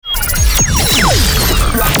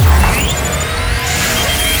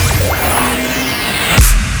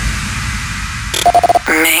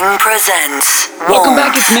Ming Presents Warmth. Welcome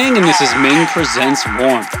back, it's Ming, and this is Ming Presents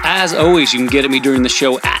Warmth. As always, you can get at me during the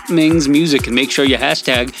show at Ming's Music, and make sure you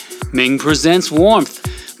hashtag Ming Presents Warmth.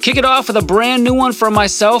 Kick it off with a brand new one from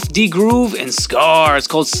myself, D-Groove, and Scar. It's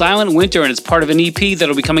called Silent Winter, and it's part of an EP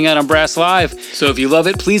that'll be coming out on Brass Live. So if you love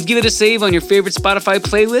it, please give it a save on your favorite Spotify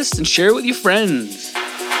playlist and share it with your friends.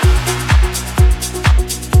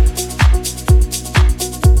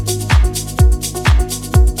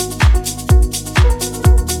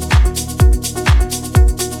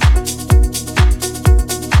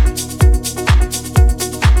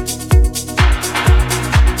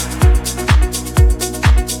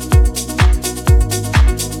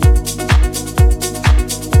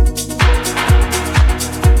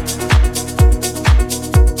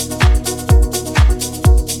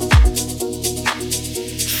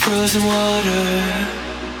 Frozen water,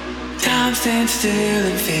 time stands still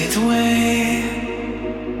and fades away.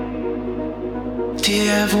 Do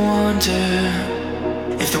you ever wonder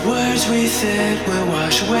if the words we said will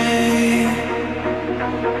wash away?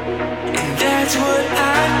 And that's what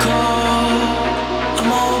I call a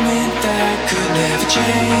moment that could never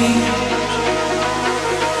change.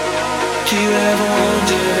 Do you ever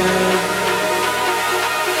wonder?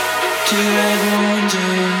 Do you ever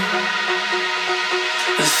wonder?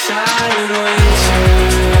 A silent winter,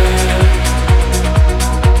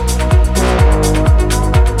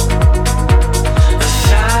 a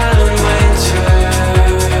silent winter,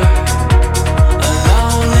 a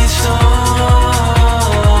lonely storm,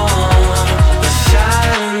 a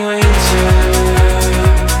silent winter,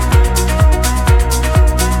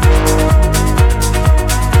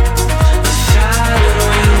 a silent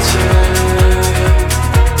winter,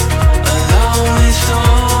 a lonely storm.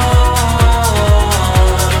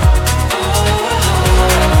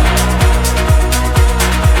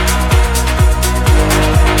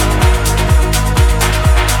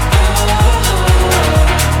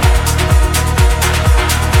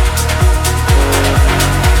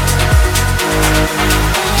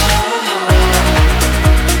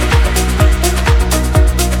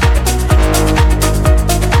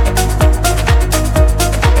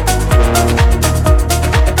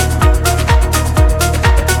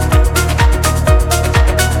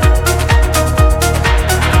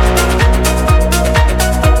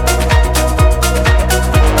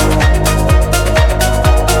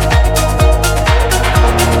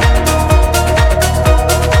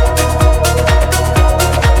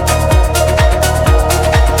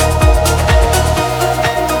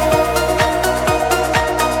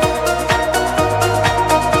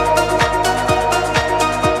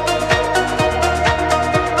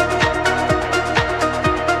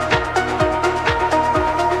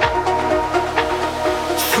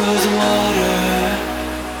 Frozen water,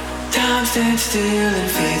 time stands still and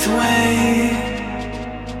fades away.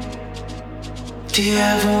 Do you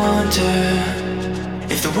ever wonder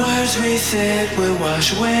if the words we said will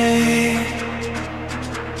wash away?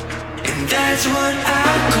 And that's what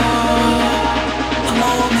I call a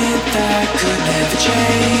moment that could never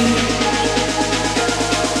change.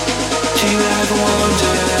 Do you ever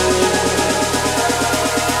wonder?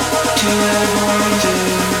 Do you ever wonder?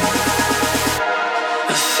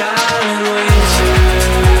 A silent winter,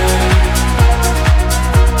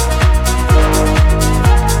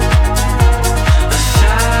 a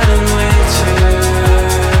silent winter,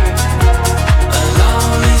 a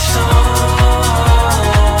lonely storm,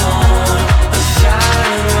 a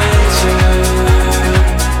silent winter,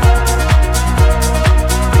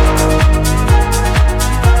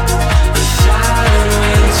 a silent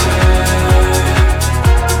winter,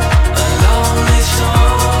 a lonely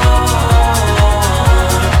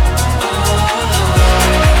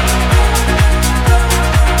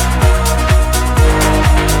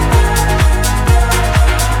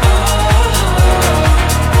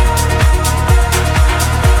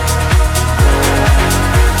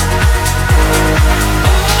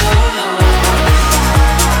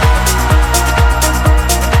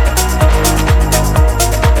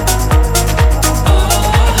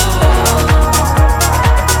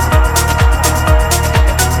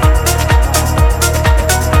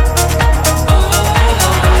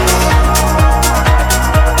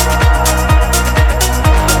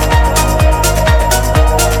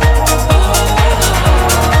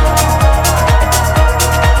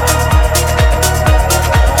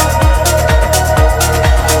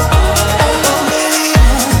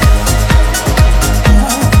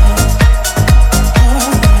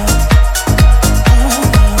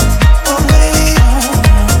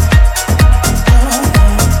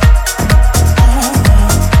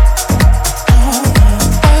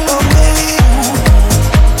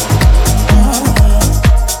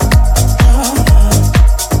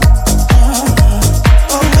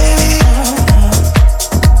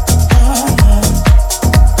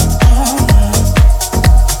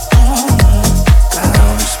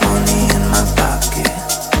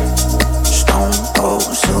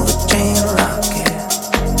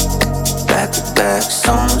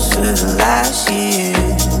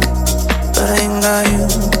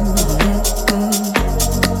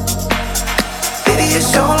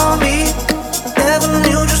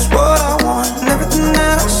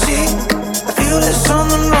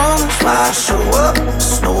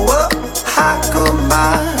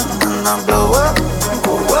goodbye. When I blow up,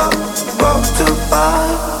 go up, go too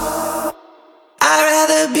far. I'd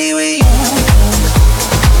rather be with you.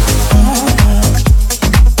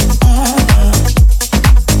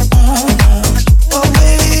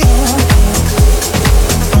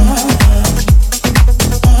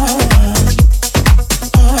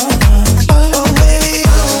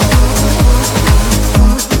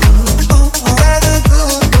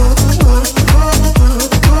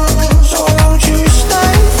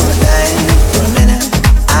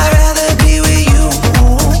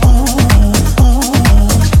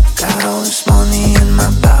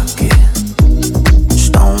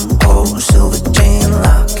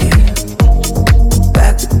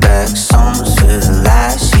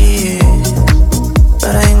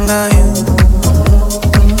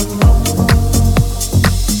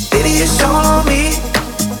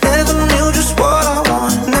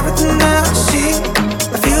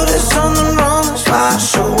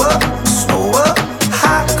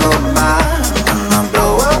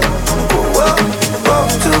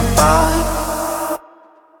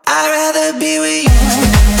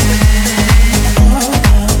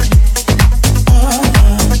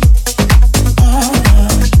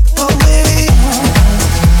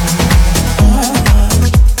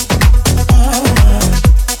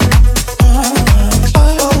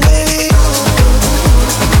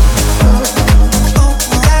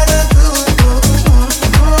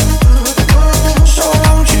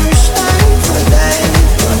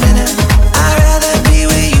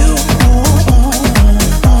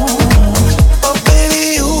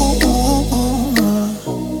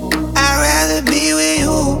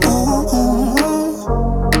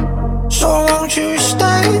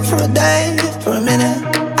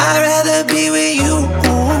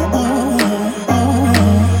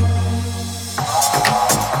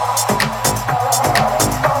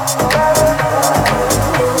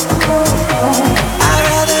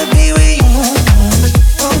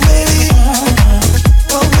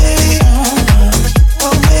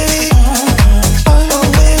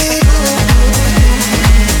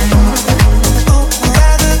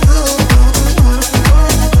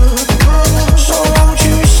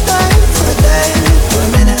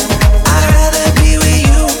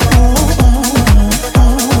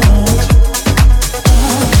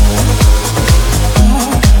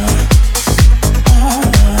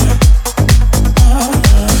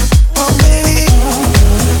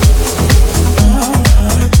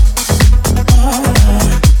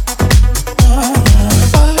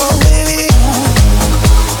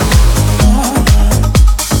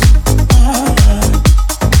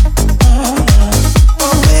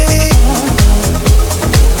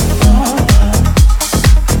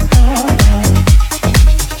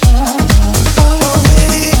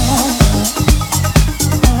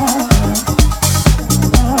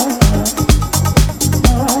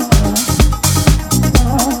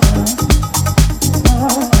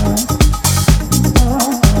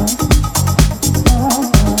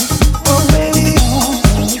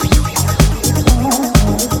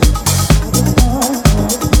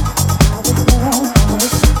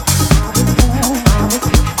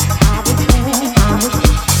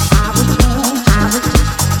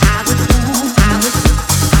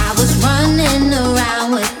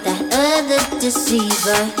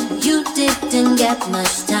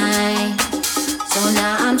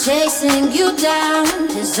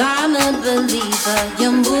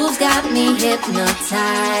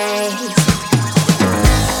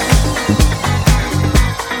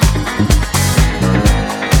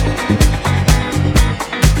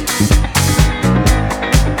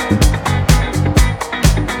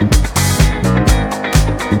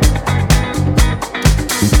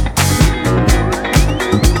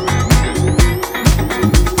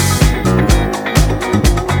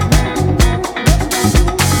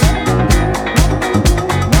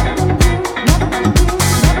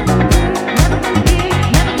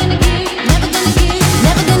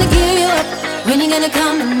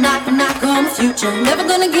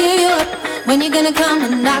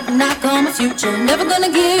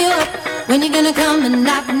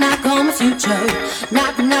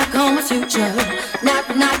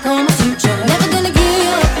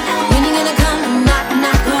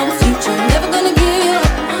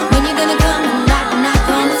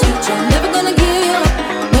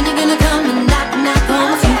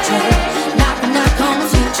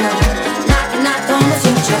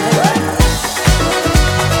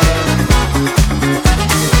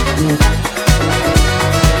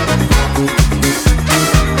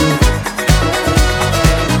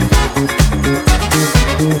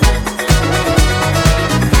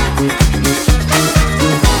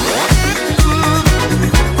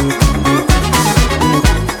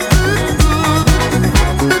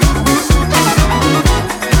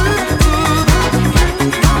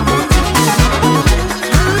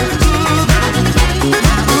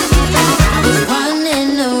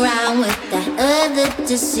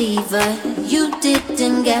 deceiver. You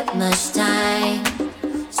didn't get much time.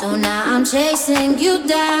 So now I'm chasing you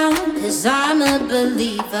down, 'cause I'm a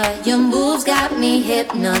believer. Your moves got me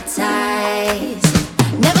hypnotized.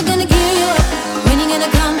 Never gonna give you up. When you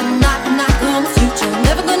gonna come and knock on my future?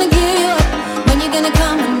 Never gonna give you up. When you gonna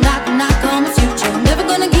come and knock on my future? Never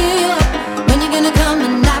gonna give you up. When you gonna come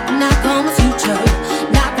and knock on my future?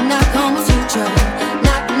 Knock on my future.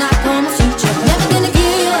 Knock on my future. Never gonna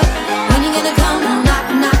give you up. When you gonna come and knock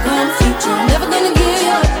on my future? Never gonna give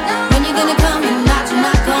you up. When you gonna come and knock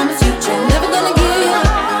on my future? Never gonna give you up.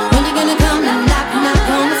 When you gonna come and knock on my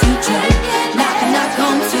future? Knock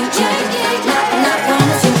on my future. Knock on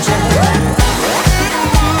my future.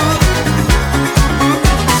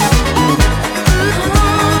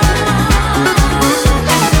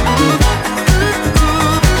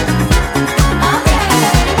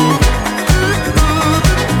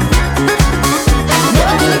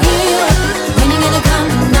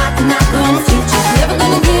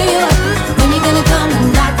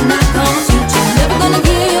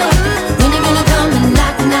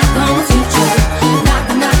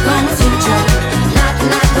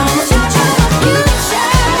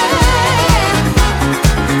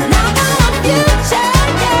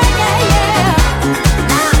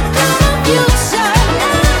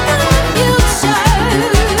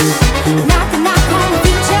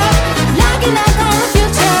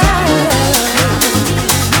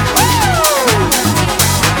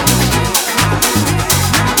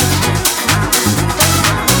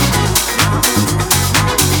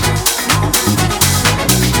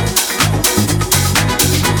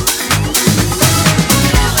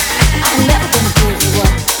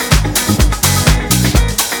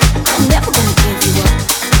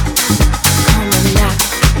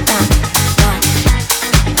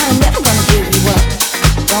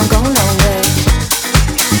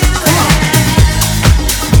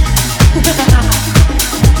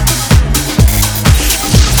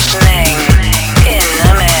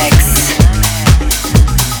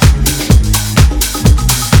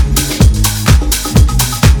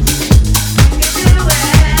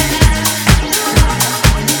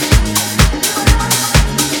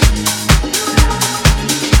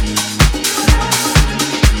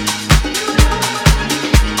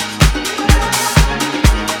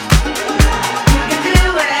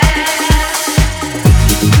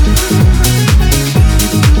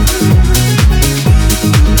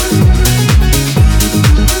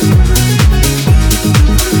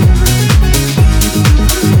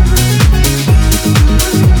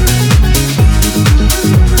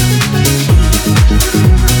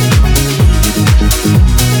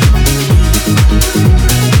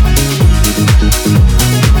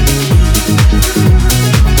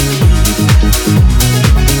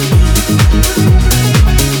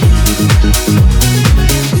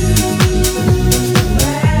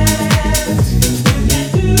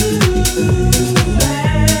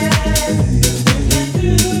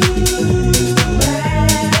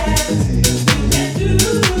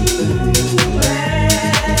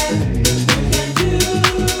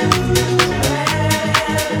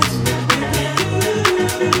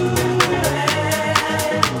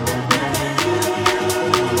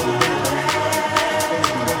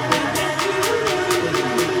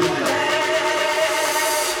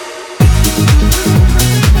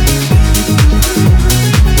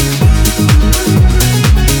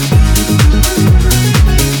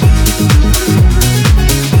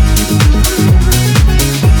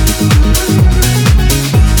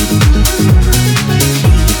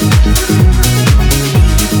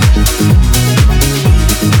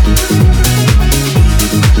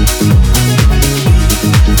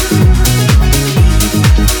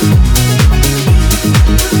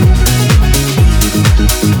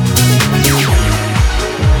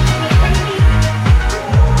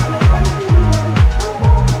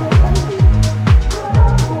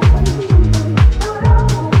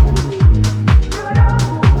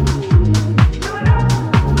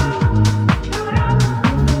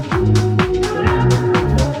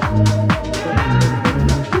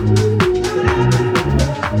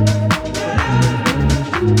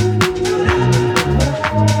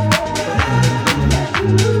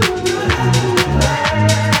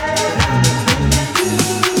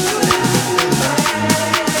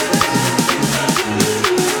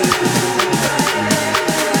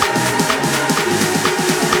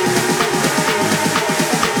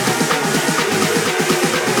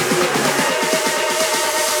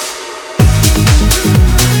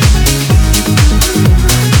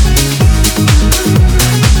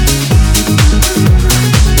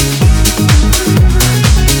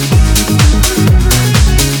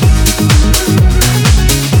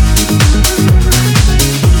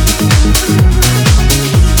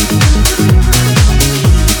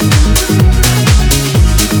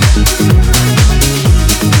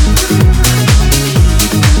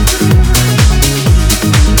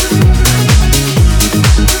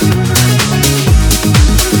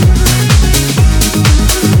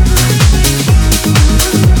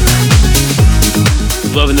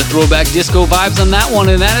 throwback disco vibes on that one,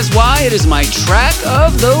 and that is why it is my track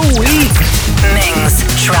of the week. Ming's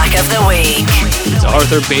Track of the Week. It's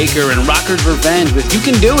Arthur Baker and Rocker's Revenge with You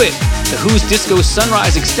Can Do It, the Who's Disco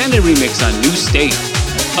Sunrise Extended Remix on New State.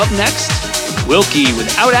 Up next, Wilkie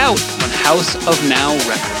with Out Out on House of Now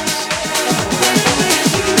Records.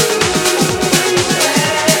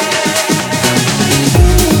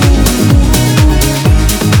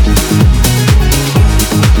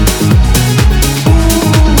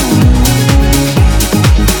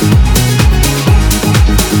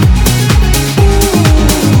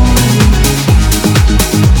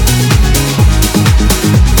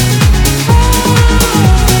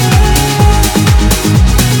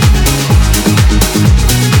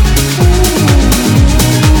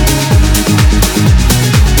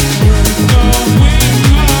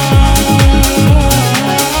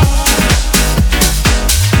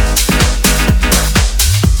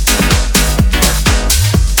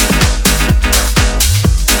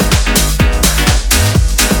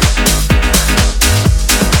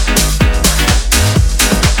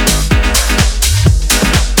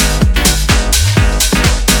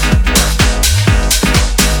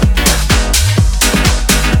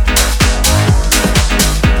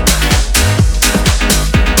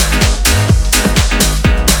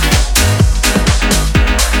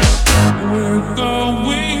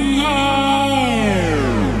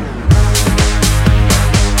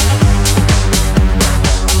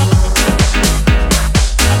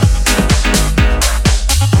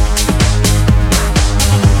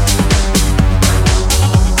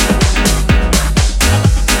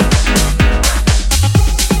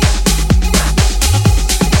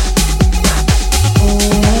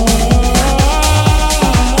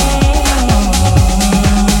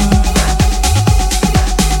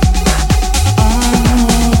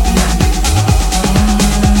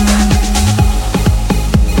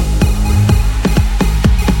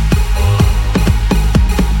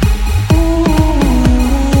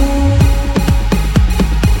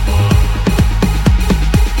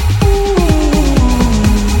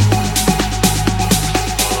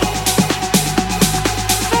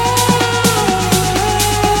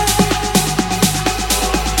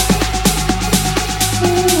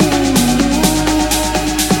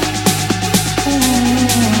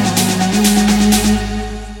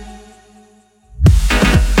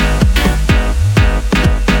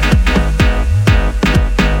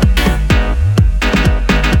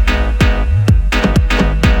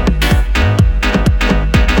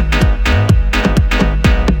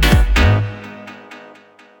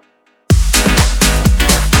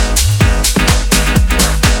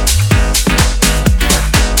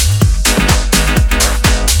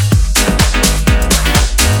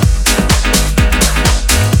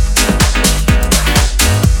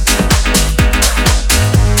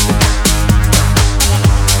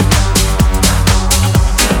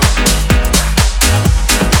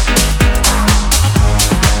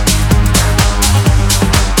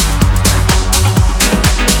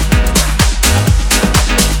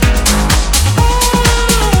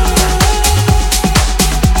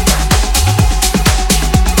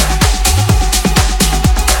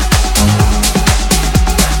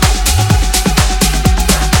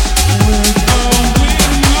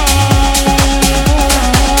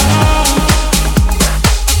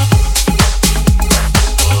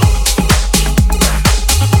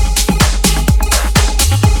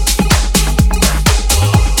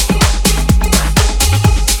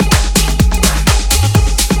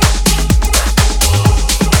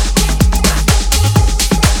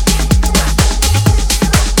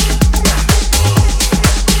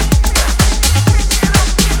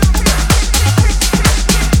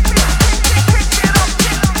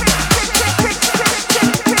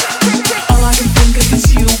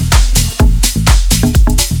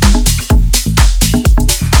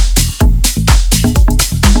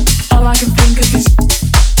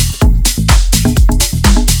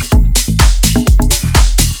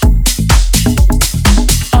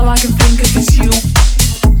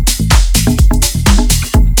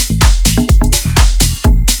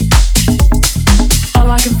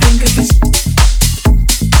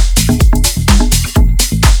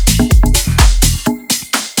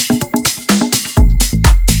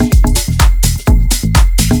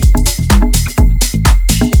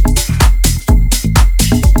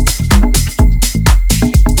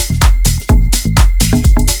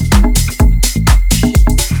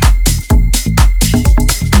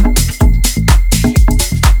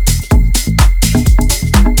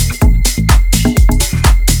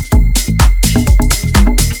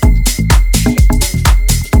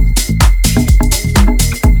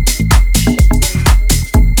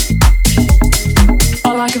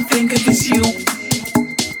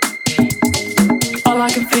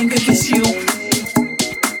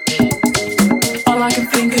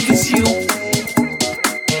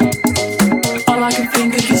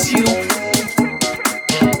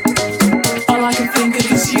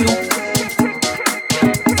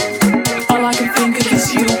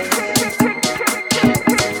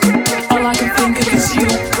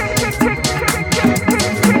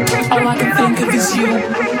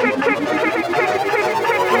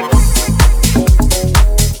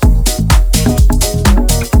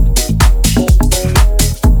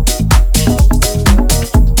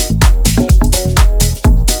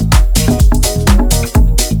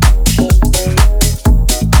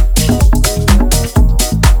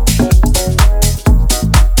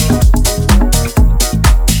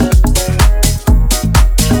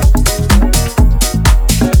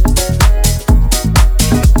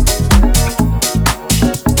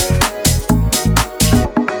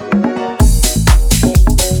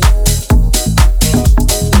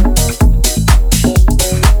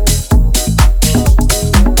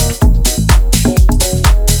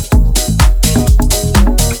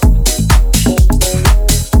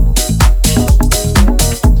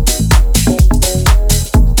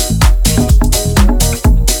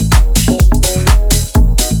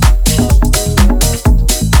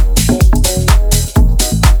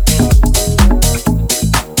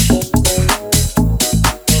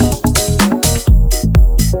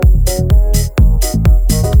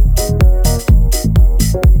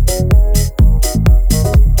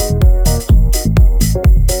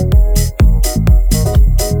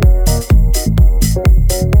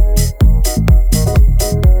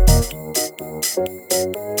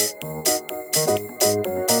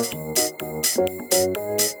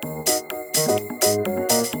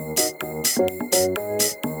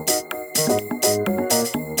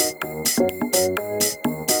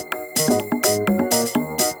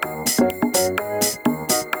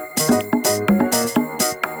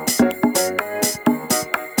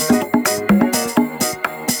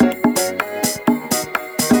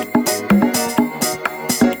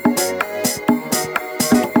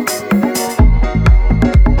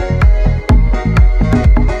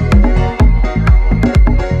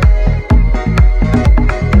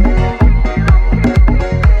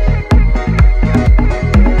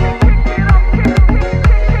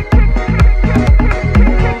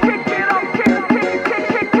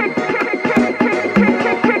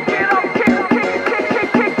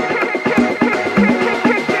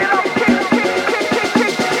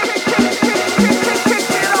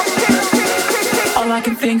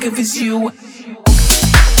 it's you.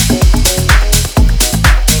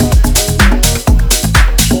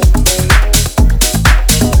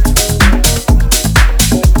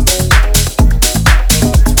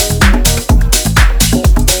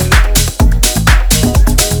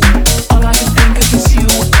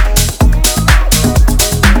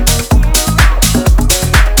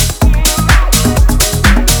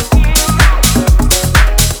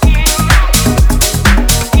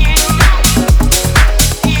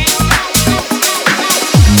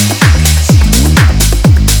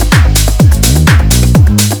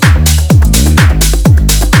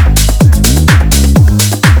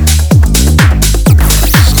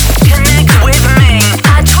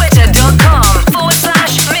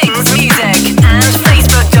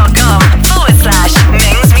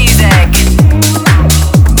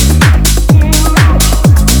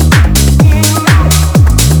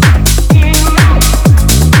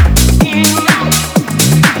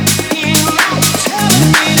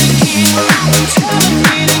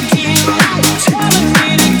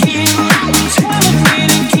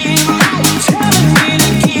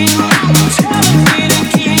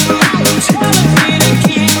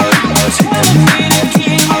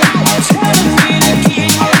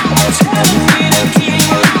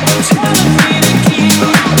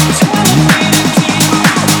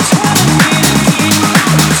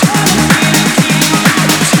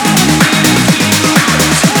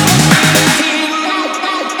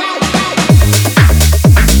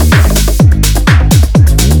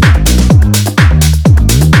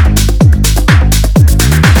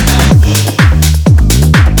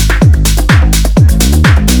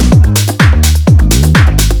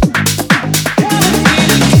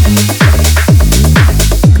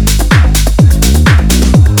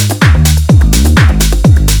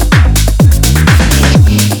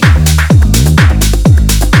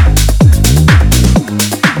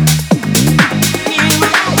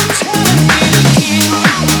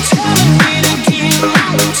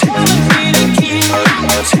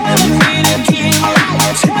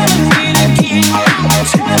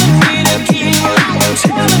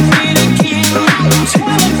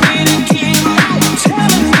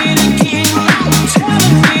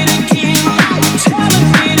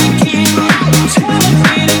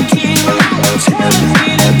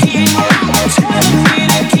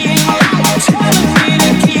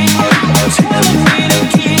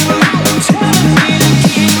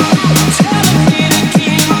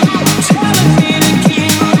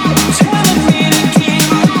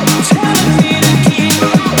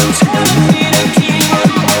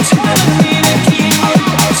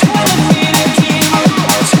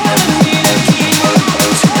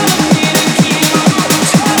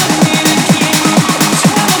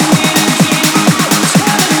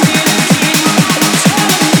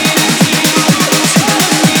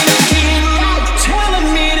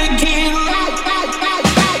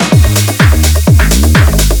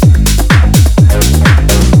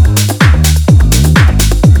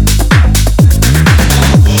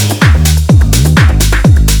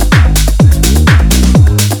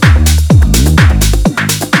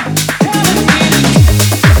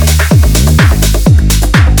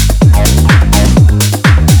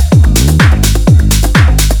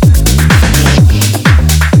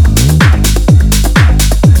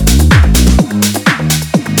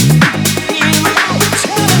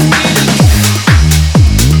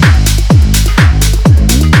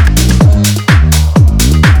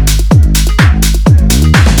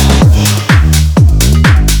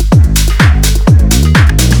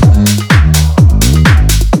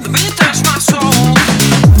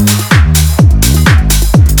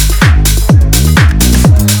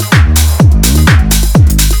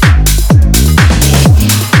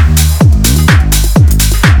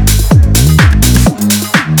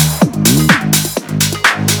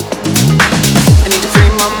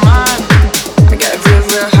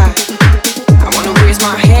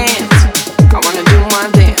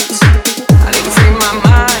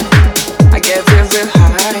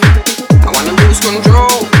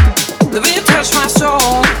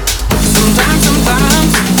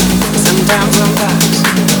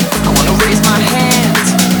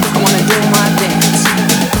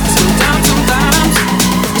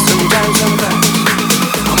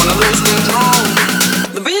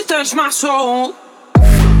 soul.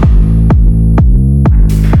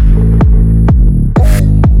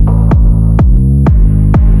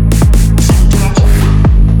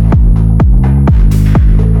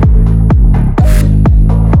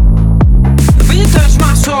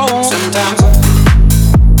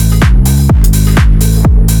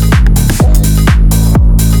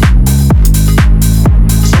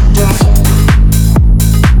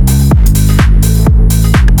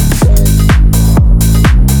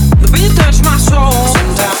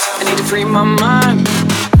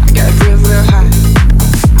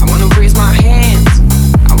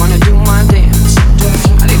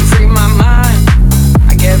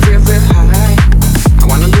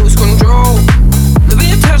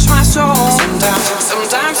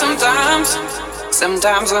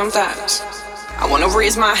 sometimes I wanna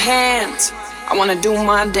raise my hands, I wanna do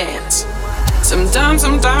my dance. Sometimes I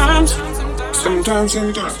wanna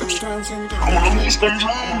lose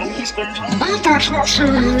control.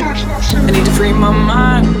 I need to free my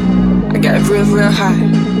mind, I got it real, real high.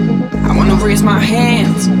 I wanna raise my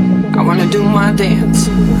hands, I wanna do my dance.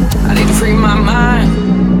 I need to free my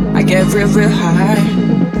mind, I get real, real high.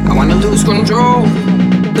 I wanna lose control,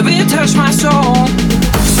 the beat touch my soul.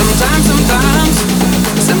 Sometimes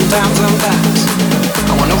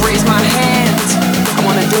I wanna raise my hands, I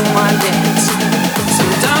wanna do my dance.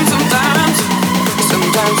 Sometimes I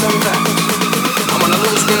wanna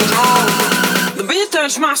lose control, the beat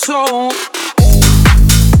touch my soul.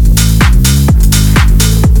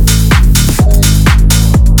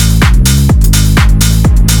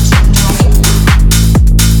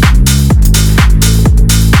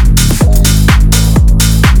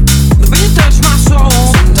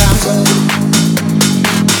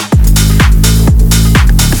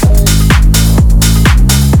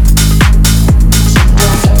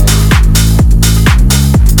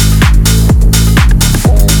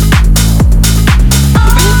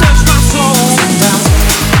 Touch my soul.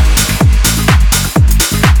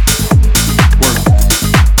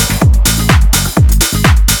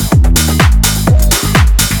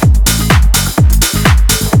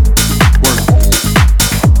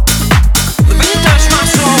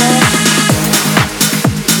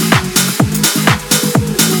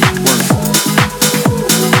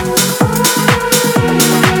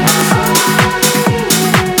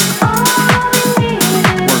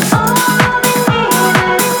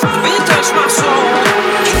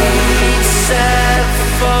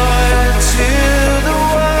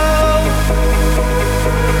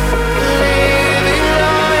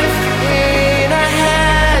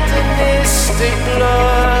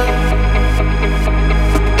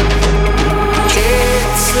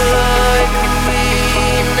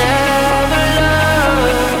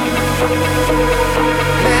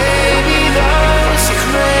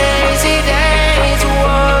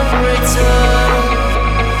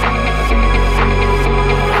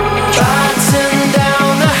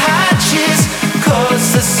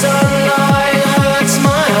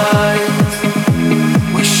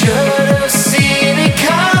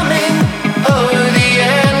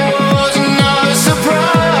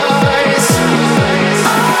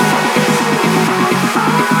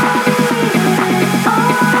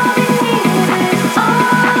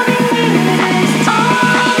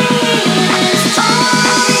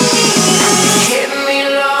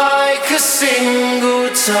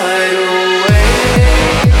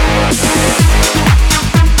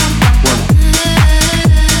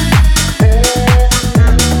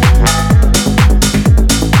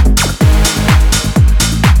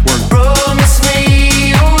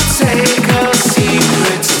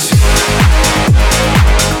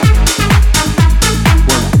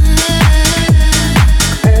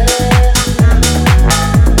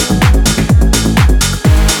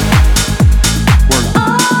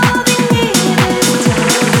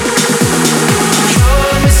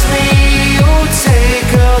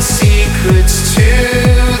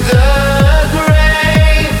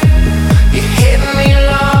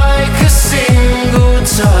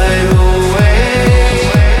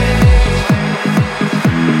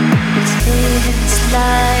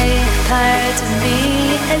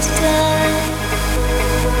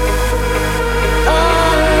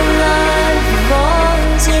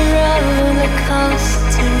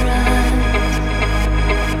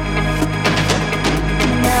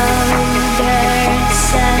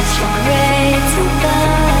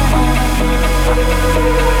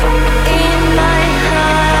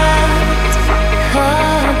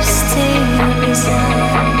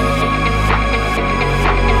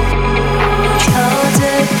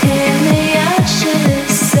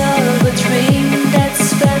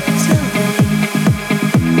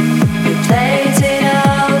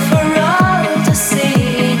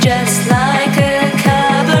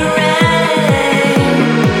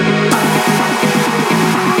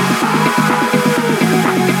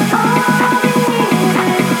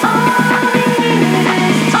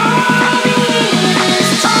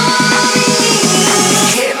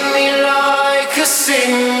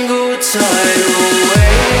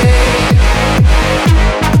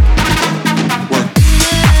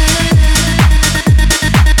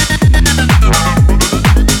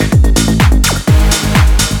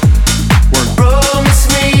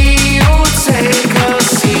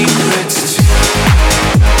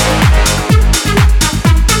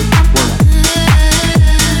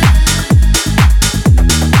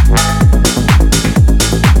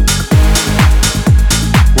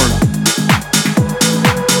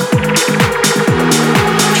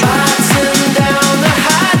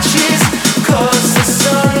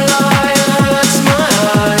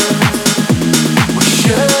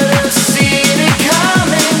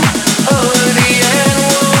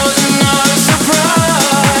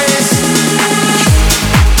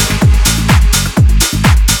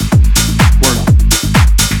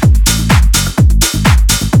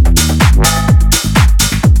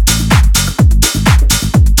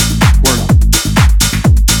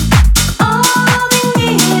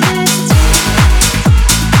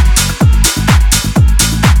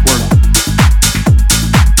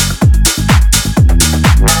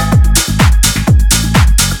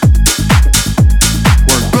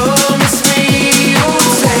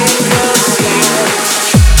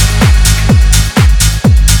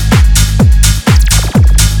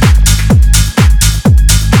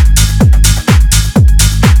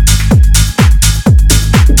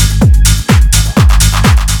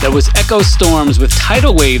 Echo Storms with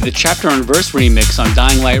Tidal Wave, the chapter and verse remix on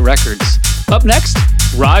Dying Light Records. Up next,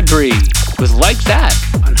 Rodri with Like That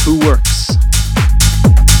on Who Works.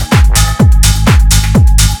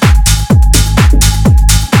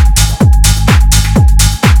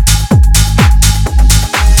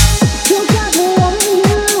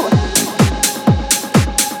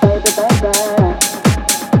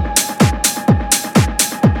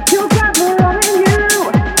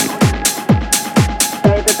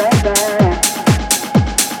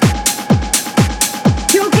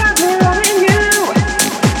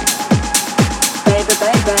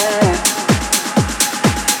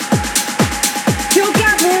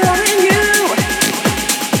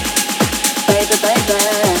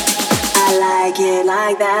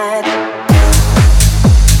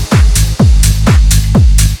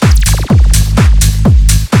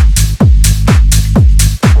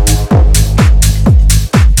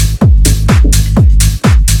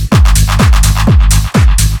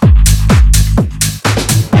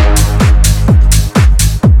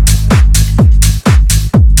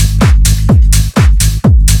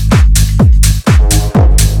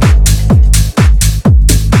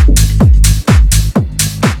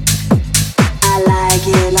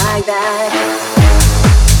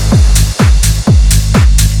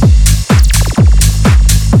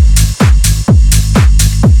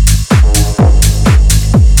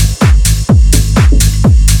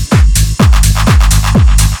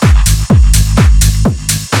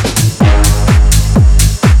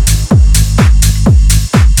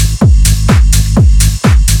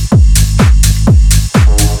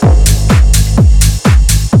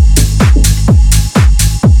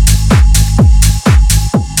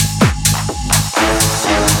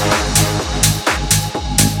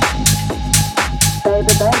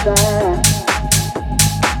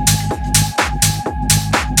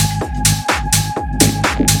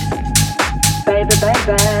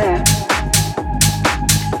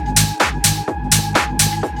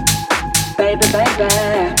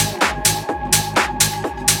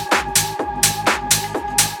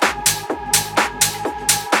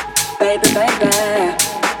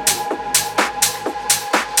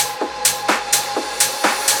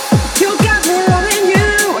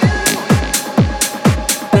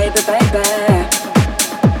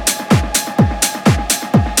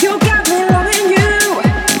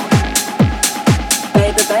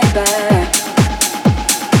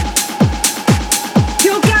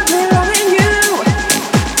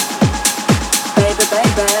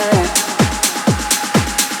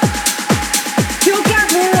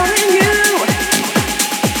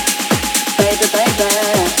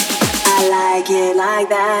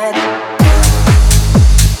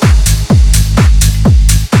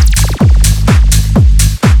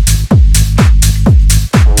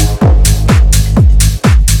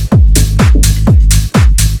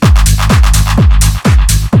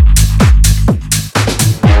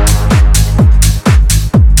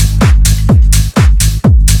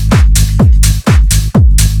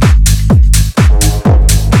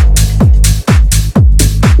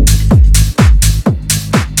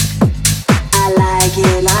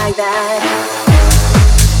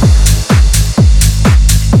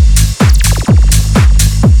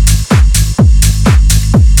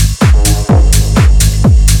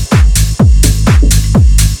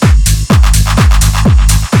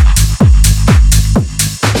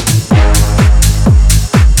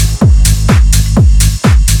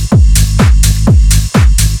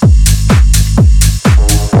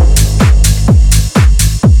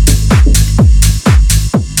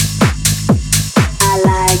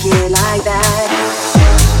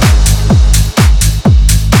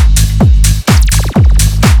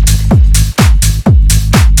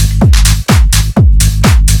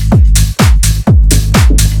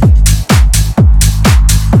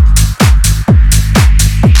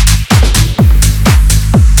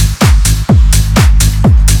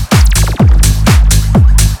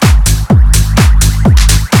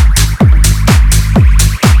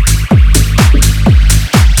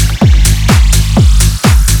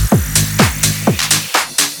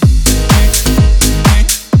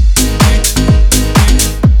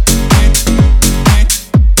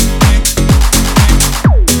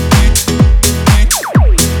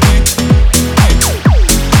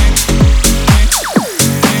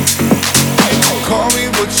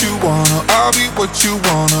 what you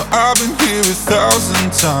wanna. I've been here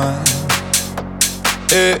 1,000 times.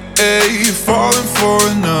 Hey, hey, you're falling for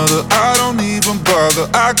another. I don't even bother.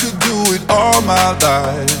 I could do it all my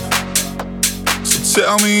life. So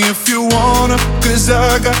tell me if you wanna, 'cause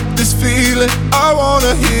I got this feeling. I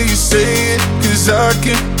wanna hear you say it, 'cause I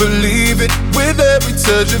can't believe it. With every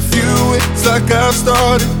touch of you. It's like I've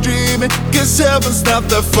started dreaming. Guess heaven's not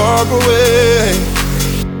that far away.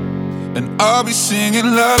 And I'll be singing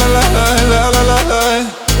la la la la la la la la.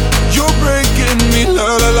 You're breaking me la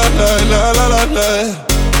la la la la la la la.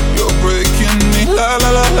 You're breaking me la la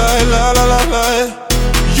la la la la la la.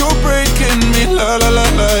 You're breaking me la la la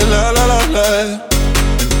la la la la la.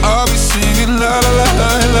 And I'll be singing la la la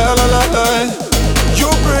la la la la la.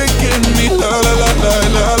 You're breaking me la la la la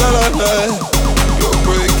la la la la. You're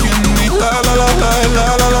breaking me la la la la la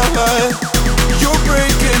la la la. You're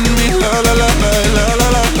breaking me la la la la la la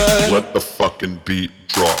la la. Let the fucking beat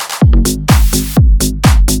drop.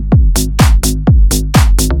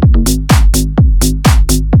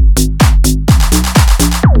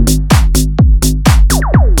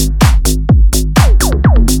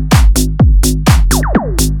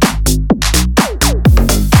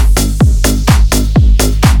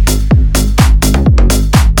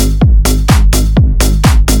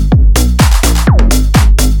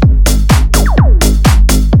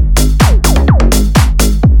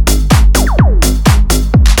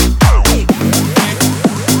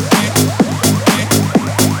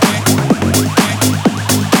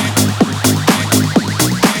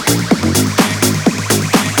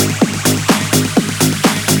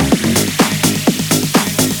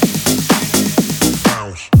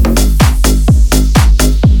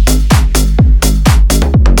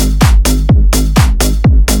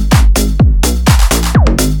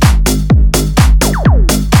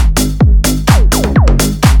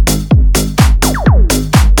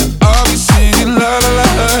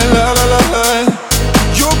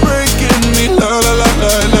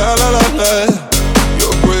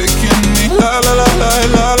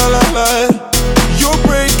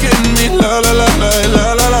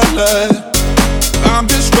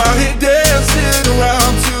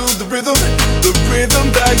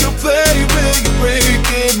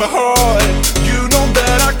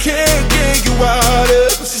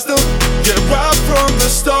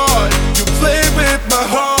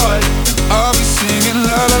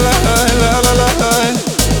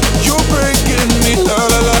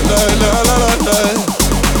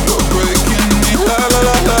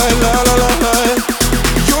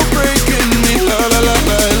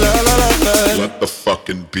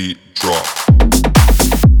 Beat drop.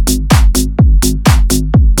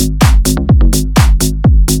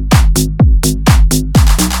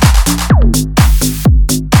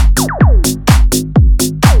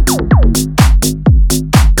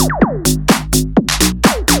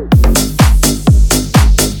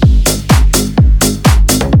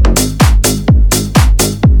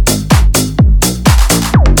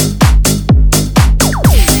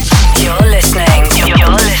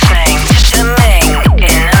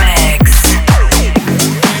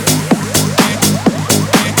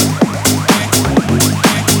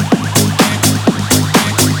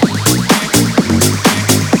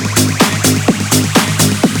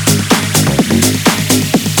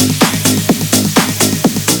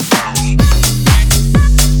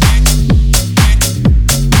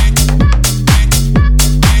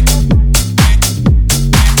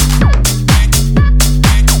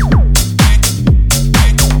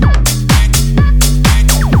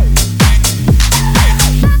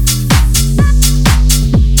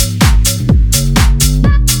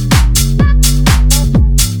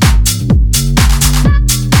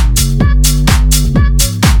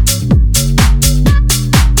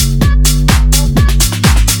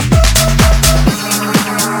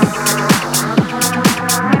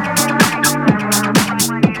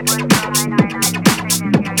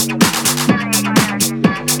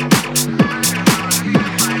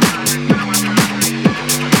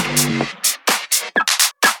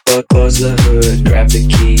 Close the hood, grab the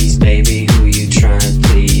keys, baby, who you trying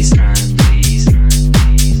please?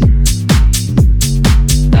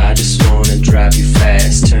 I just wanna drive you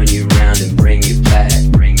fast, turn you around and bring you back.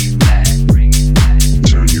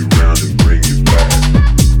 Turn you around and bring you back.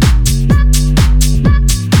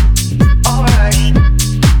 Alright.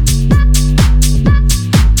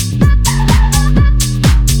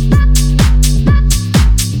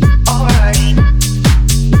 Alright.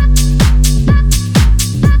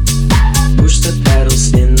 Push the pedals,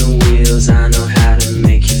 spin the wheels,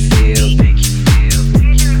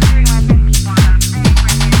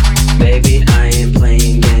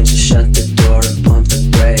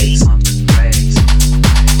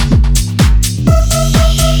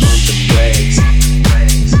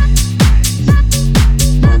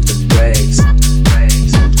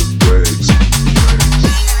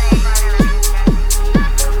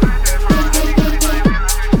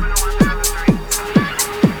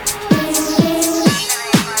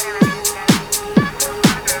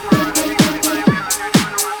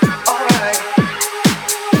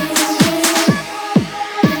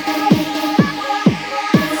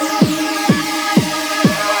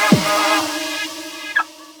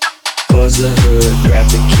 grab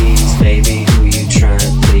the keys, baby, who you trying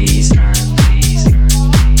to please?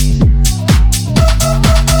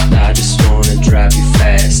 I just wanna drive you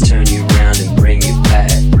fast, turn you around and bring you back.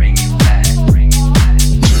 Turn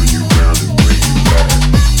you around and bring you back.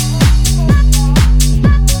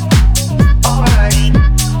 Alright.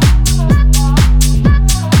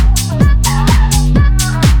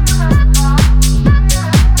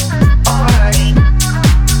 Alright.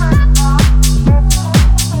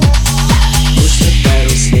 Push the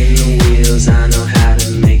pedals, spin the wheels, I know how to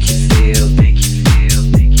make you feel.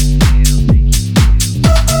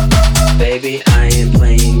 Baby, I ain't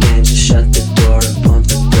playing games, just shut the door and pump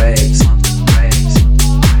the brakes. Alright.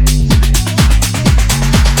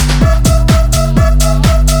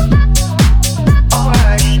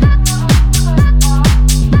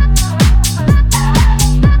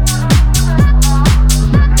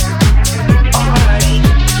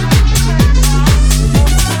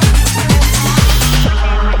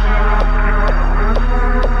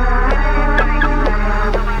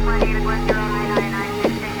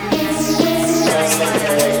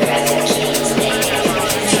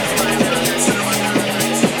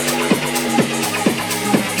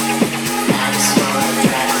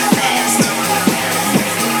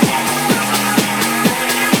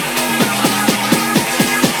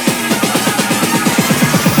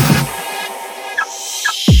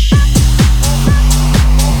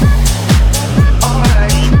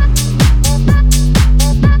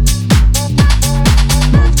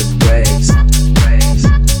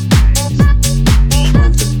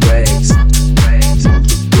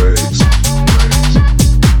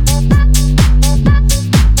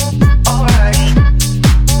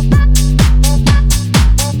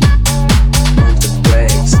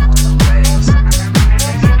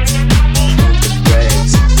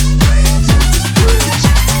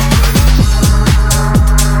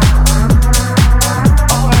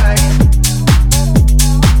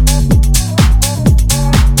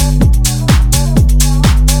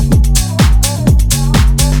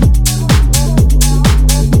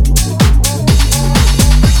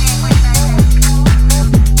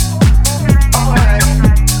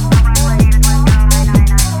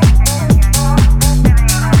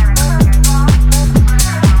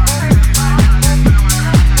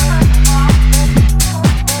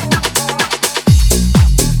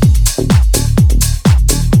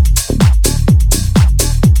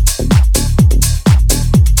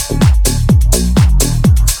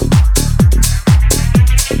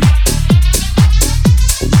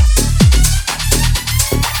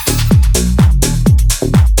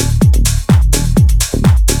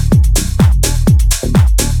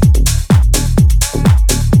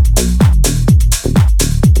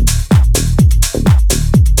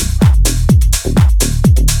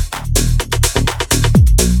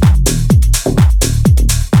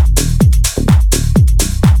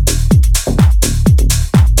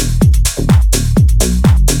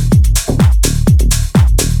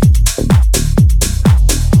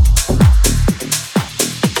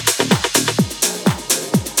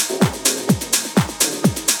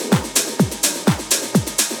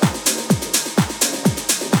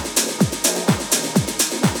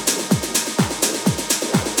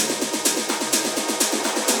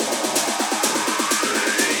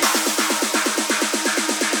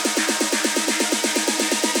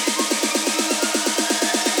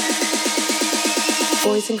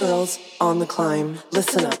 Boys and girls on the climb,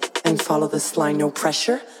 listen up and follow this line. No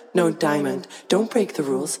pressure, no diamond. Don't break the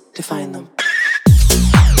rules, define them.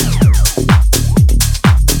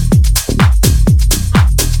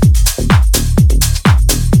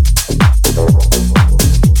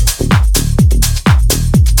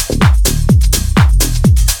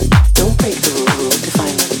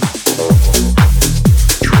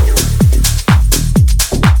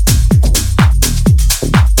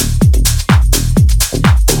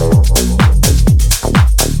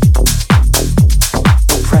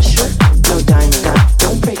 Pressure, no diamond.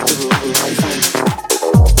 Don't break the rules.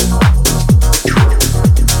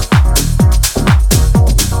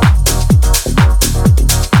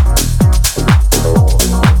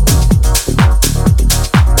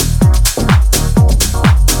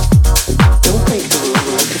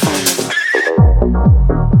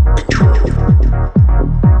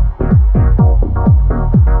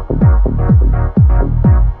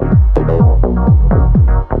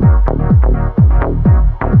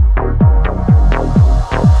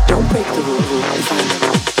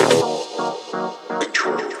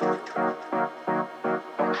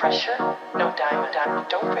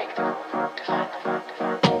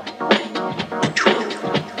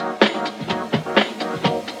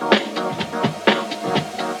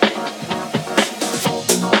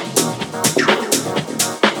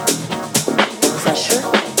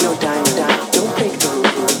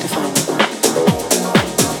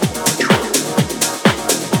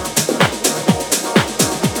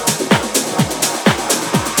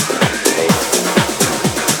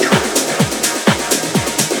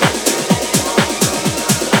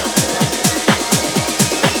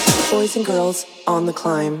 Boys and girls on the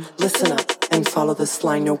climb, listen up and follow this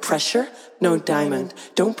line. No pressure, no diamond.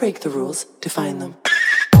 Don't break the rules, define them.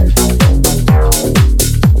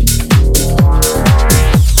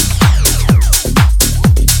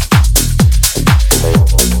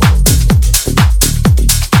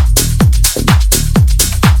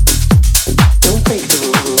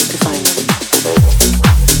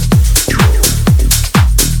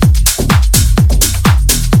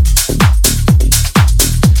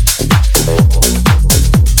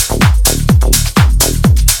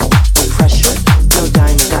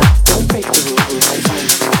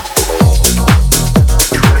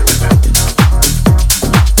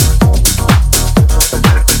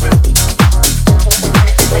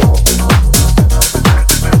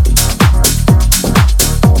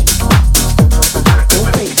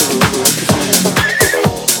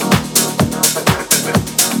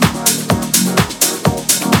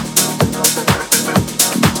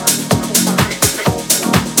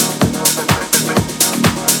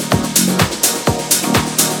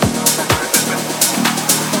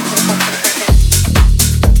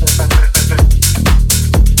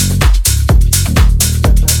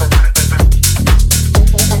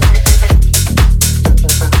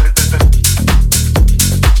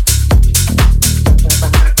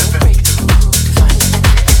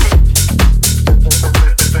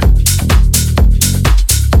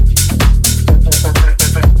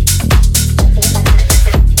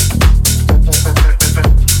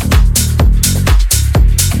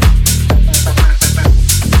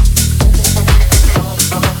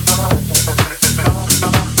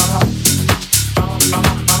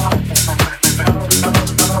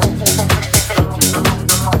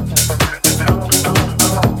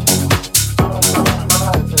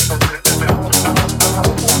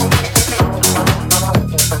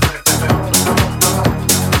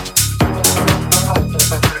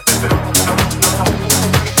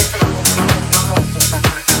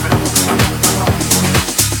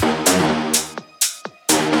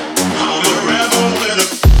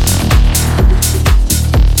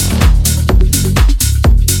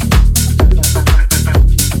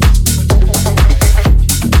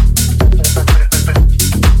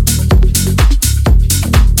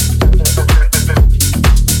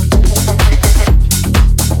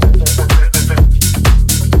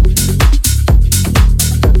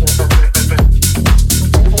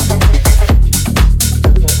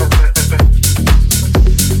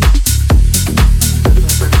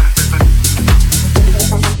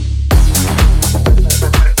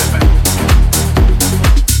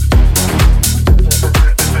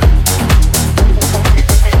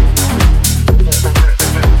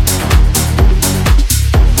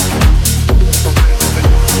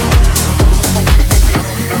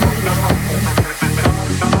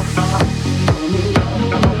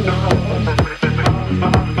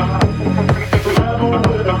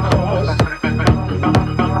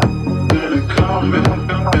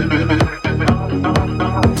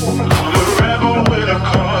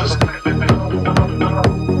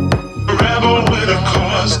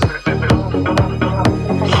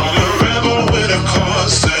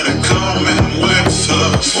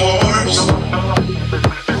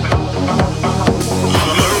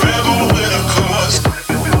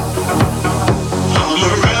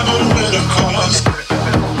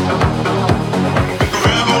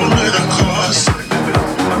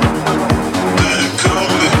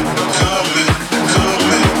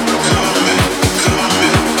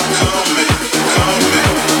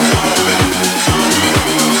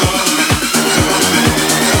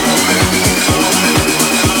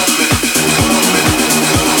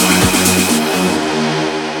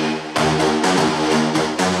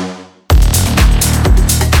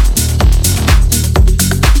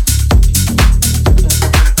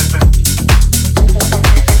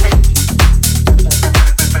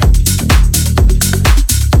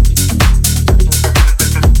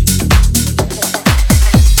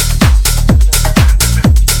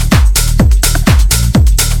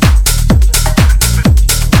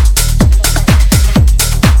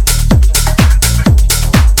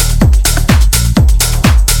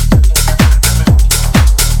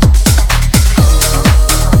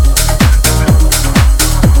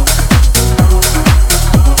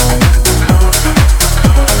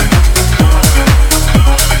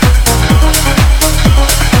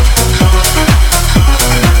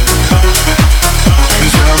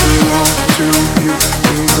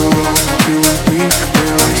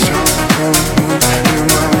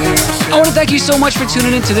 Thank you so much for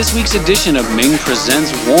tuning in to this week's edition of Ming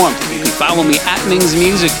Presents Warmth. You can follow me at Ming's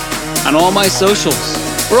Music on all my socials.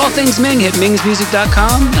 For all things Ming, hit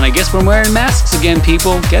mingsmusic.com. And I guess we're wearing masks again,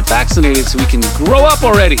 people. Get vaccinated so we can grow up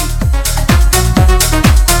already.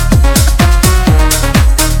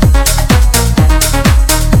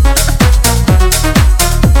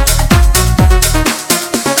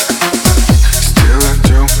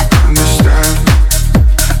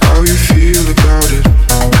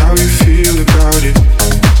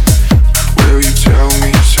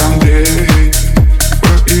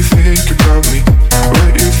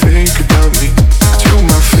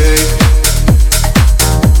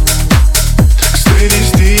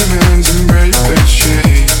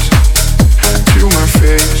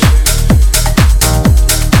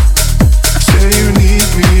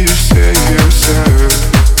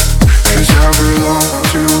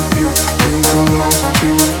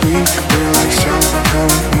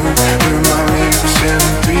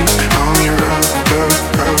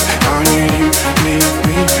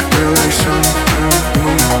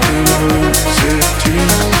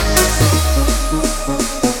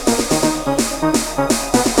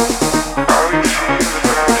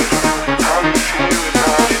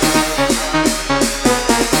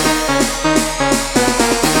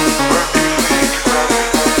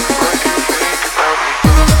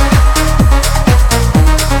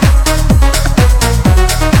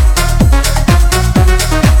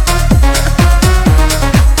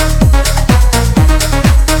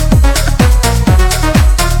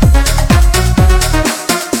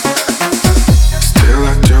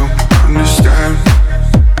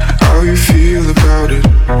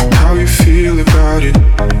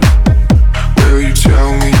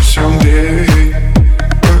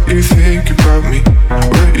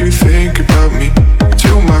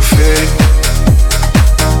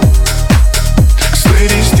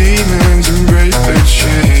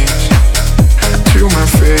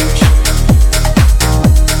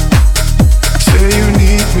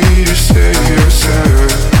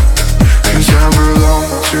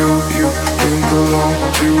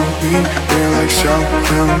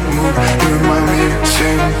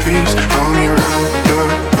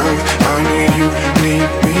 Need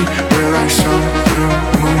me, we're like sun,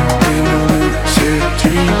 moon, in a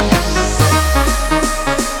city.